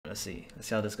Let's see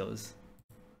how this goes.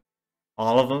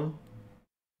 All of them?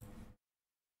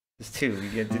 There's 2. You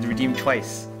get to redeem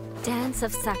twice. Dance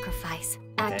of Sacrifice,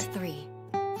 Act 3.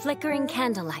 Flickering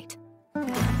Candlelight.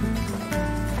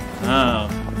 Oh.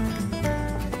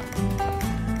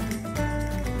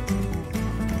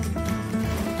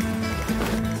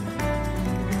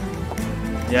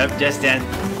 Yep, just in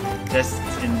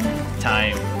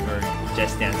time for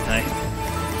Just Dance time.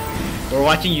 We're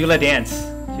watching Eula dance.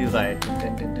 She was like,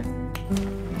 dun, dun, dun.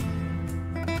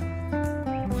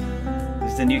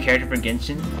 This is the new character for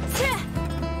Genshin.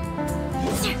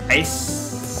 Ice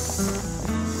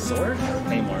sword or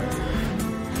claymore?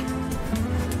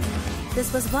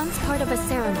 This was once part of a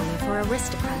ceremony for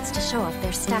aristocrats to show off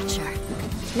their stature.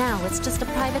 Now it's just a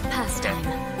private pastime.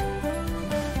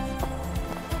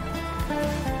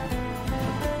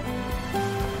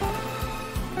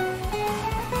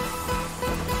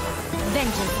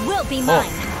 Vengeance will be mine.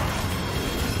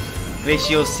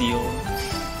 Ratio seal.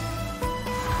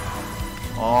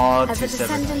 All as a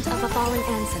descendant of a fallen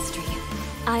ancestry,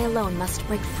 I alone must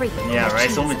break free. Yeah, right.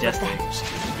 So majestic.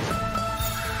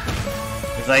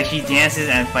 It's like she dances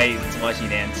and fights while she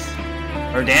dances.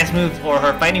 Her dance moves or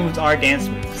her fighting moves are dance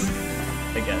moves,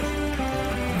 I guess.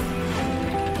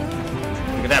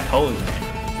 Look at that pose,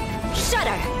 man.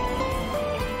 Shudder!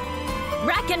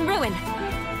 Rack and ruin!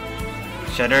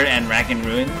 Shudder and rack and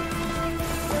ruin?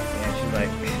 Yeah, she's like...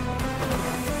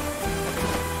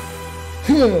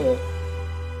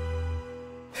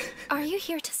 Are you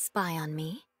here to spy on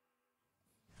me?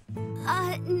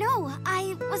 No.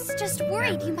 I was just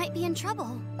worried you might be in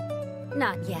trouble.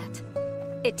 Not yet.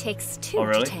 It takes 2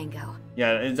 really? to tango.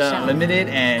 Yeah, it's limited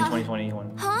and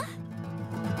 2021. Huh?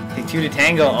 Take 2 to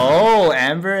tango. Oh,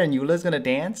 Amber and Eula's gonna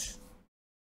dance?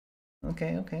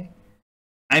 Okay, okay.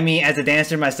 I mean, as a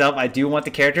dancer myself, I do want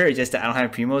the character. It's just that I don't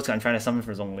have Primo, so I'm trying to summon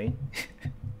for Zhongli.